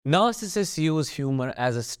Narcissists use humor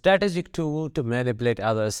as a strategic tool to manipulate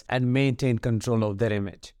others and maintain control of their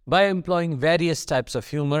image. By employing various types of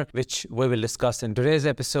humor, which we will discuss in today's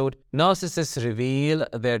episode, narcissists reveal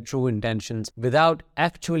their true intentions without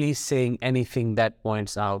actually saying anything that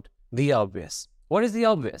points out the obvious. What is the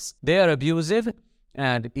obvious? They are abusive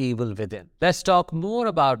and evil within. Let's talk more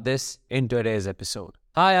about this in today's episode.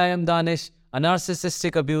 Hi, I am Danish, a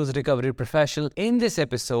narcissistic abuse recovery professional. In this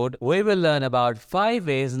episode, we will learn about 5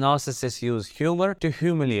 ways narcissists use humor to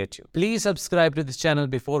humiliate you. Please subscribe to this channel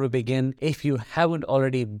before we begin if you haven't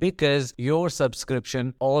already, because your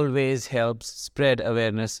subscription always helps spread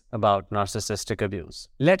awareness about narcissistic abuse.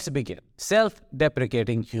 Let's begin.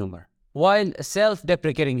 Self-deprecating humor. While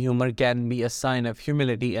self-deprecating humor can be a sign of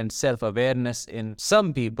humility and self-awareness in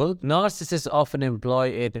some people, narcissists often employ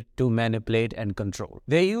it to manipulate and control.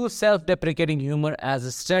 They use self-deprecating humor as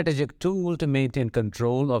a strategic tool to maintain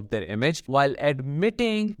control of their image while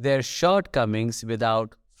admitting their shortcomings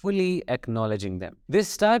without fully acknowledging them.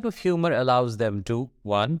 This type of humor allows them to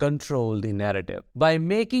 1. Control the narrative. By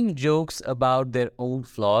making jokes about their own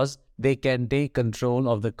flaws, they can take control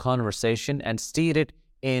of the conversation and steer it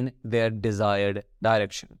in their desired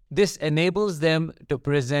direction. This enables them to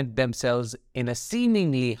present themselves in a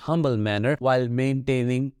seemingly humble manner while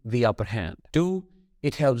maintaining the upper hand. 2.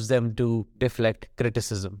 It helps them to deflect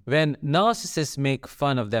criticism. When narcissists make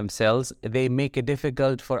fun of themselves, they make it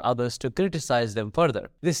difficult for others to criticize them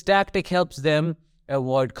further. This tactic helps them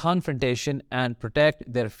avoid confrontation and protect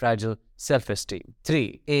their fragile self-esteem.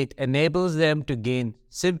 3. It enables them to gain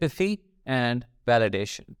sympathy and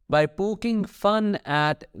validation. By poking fun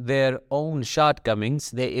at their own shortcomings,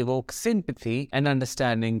 they evoke sympathy and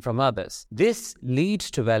understanding from others. This leads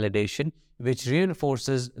to validation, which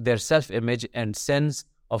reinforces their self-image and sense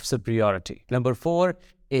of superiority. 4.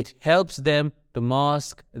 It helps them to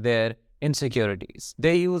mask their insecurities.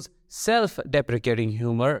 They use self-deprecating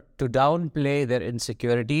humor to downplay their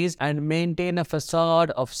insecurities and maintain a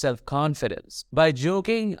facade of self-confidence. By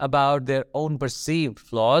joking about their own perceived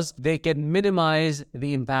flaws, they can minimize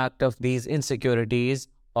the impact of these insecurities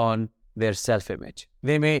on their self-image.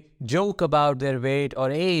 They may joke about their weight or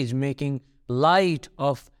age, making light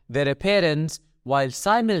of their appearance while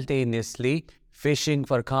simultaneously fishing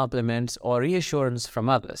for compliments or reassurance from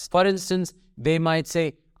others. For instance, they might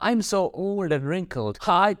say, "I'm so old and wrinkled,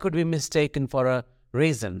 I could be mistaken for a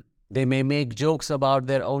raisin." They may make jokes about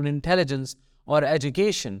their own intelligence or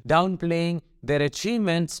education, downplaying their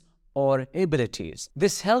achievements or abilities.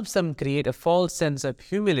 This helps them create a false sense of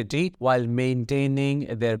humility while maintaining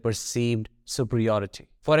their perceived superiority.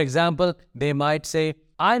 For example, they might say,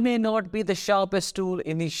 "I may not be the sharpest tool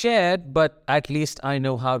in the shed, but at least I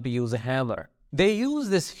know how to use a hammer." They use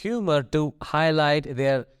this humor to highlight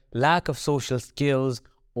their lack of social skills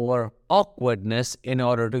or awkwardness in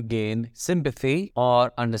order to gain sympathy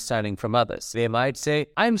or understanding from others. They might say,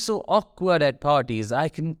 "I'm so awkward at parties, I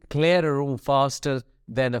can clear a room faster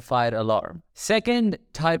than a fire alarm." Second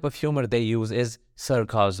type of humor they use is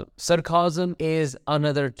sarcasm. Sarcasm is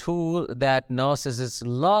another tool that narcissists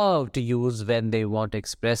love to use when they want to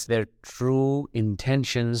express their true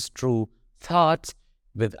intentions, true thoughts,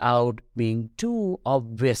 without being too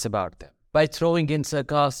obvious about them. By throwing in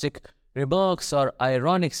sarcastic remarks or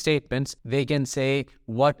ironic statements, they can say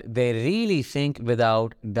what they really think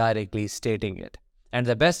without directly stating it. And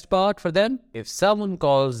the best part for them, if someone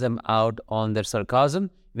calls them out on their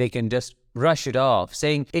sarcasm, they can just brush it off,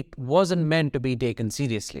 saying it wasn't meant to be taken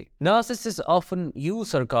seriously. Narcissists often use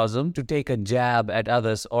sarcasm to take a jab at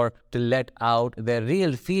others or to let out their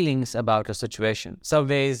real feelings about a situation. Some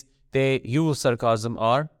ways they use sarcasm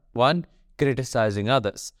are: 1. Criticizing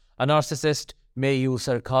others. A narcissist may use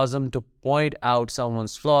sarcasm to point out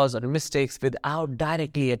someone's flaws or mistakes without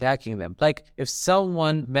directly attacking them. Like if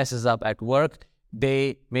someone messes up at work,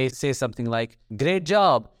 they may say something like, "Great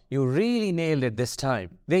job, you really nailed it this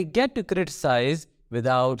time." They get to criticize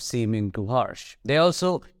without seeming too harsh. They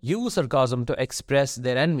also use sarcasm to express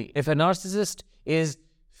their envy. If a narcissist is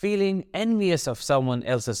feeling envious of someone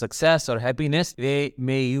else's success or happiness, they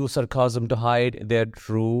may use sarcasm to hide their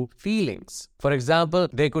true feelings. For example,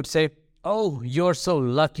 they could say, "Oh, you're so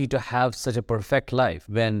lucky to have such a perfect life,"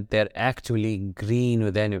 when they're actually green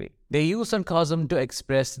with envy. They use sarcasm to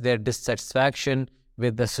express their dissatisfaction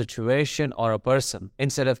with the situation or a person.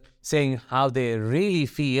 Instead of saying how they really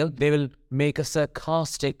feel, they will make a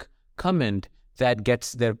sarcastic comment that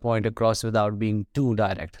gets their point across without being too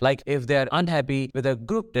direct. Like if they're unhappy with a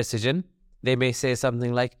group decision, they may say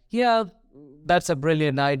something like, "Yeah, that's a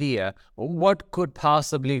brilliant idea. What could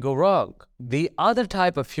possibly go wrong?" The other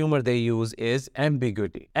type of humor they use is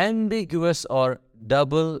ambiguity. Ambiguous or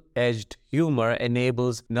double-edged humor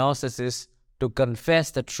enables narcissists to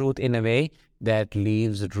confess the truth in a way that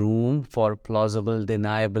leaves room for plausible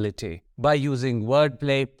deniability. By using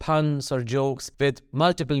wordplay, puns, or jokes with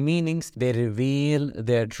multiple meanings, they reveal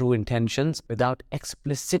their true intentions without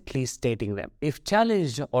explicitly stating them. If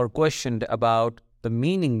challenged or questioned about the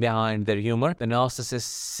meaning behind their humor, the narcissist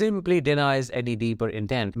simply denies any deeper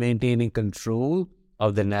intent, maintaining control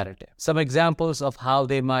of the narrative. Some examples of how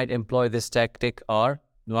they might employ this tactic are: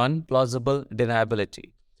 1. Plausible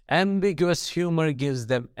deniability. Ambiguous humor gives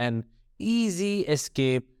them an easy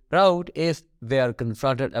escape route if they are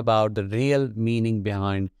confronted about the real meaning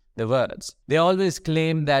behind the words. They always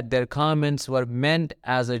claim that their comments were meant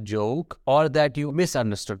as a joke or that you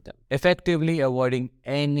misunderstood them, effectively avoiding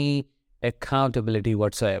any accountability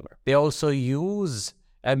whatsoever. They also use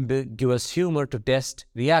ambiguous humor to test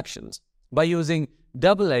reactions. By using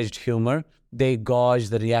double-edged humor, they gauge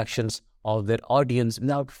the reactions of their audience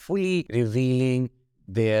without fully revealing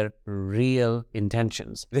their real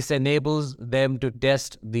intentions. This enables them to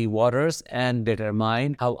test the waters and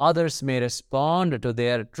determine how others may respond to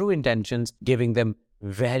their true intentions, giving them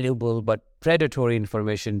valuable but predatory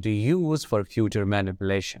information to use for future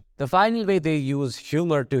manipulation. The final way they use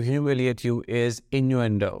humor to humiliate you is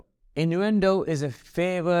innuendo. Innuendo is a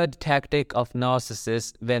favored tactic of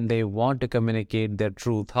narcissists when they want to communicate their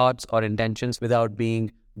true thoughts or intentions without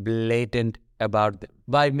being blatant about them.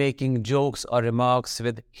 By making jokes or remarks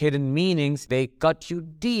with hidden meanings, they cut you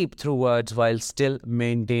deep through words while still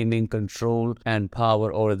maintaining control and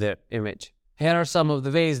power over their image. Here are some of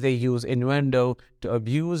the ways they use innuendo to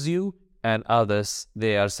abuse you and others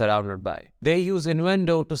they are surrounded by. They use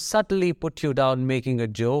innuendo to subtly put you down, making a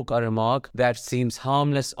joke or remark that seems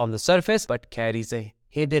harmless on the surface but carries a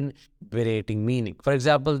hidden, berating meaning. For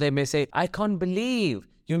example, they may say, "I can't believe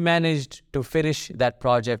you managed to finish that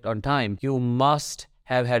project on time. You must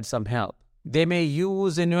have had some help." They may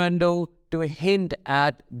use innuendo to hint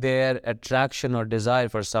at their attraction or desire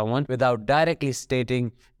for someone without directly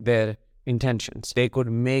stating their intentions. They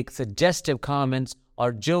could make suggestive comments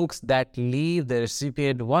or jokes that leave the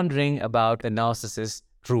recipient wondering about the narcissist's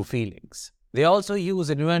true feelings. They also use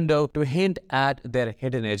innuendo to hint at their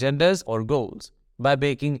hidden agendas or goals. By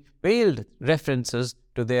making veiled references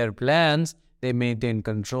to their plans, they maintain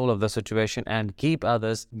control of the situation and keep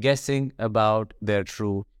others guessing about their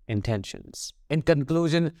true intentions. In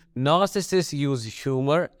conclusion, narcissists use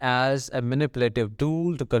humor as a manipulative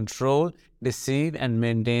tool to control, deceive, and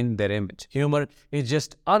maintain their image. Humor is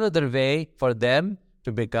just another way for them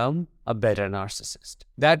to become a better narcissist.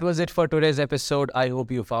 That was it for today's episode. I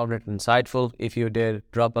hope you found it insightful. If you did,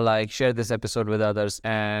 drop a like, share this episode with others,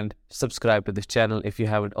 and subscribe to this channel if you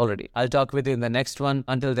haven't already. I'll talk with you in the next one.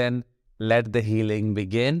 Until then, let the healing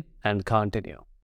begin and continue.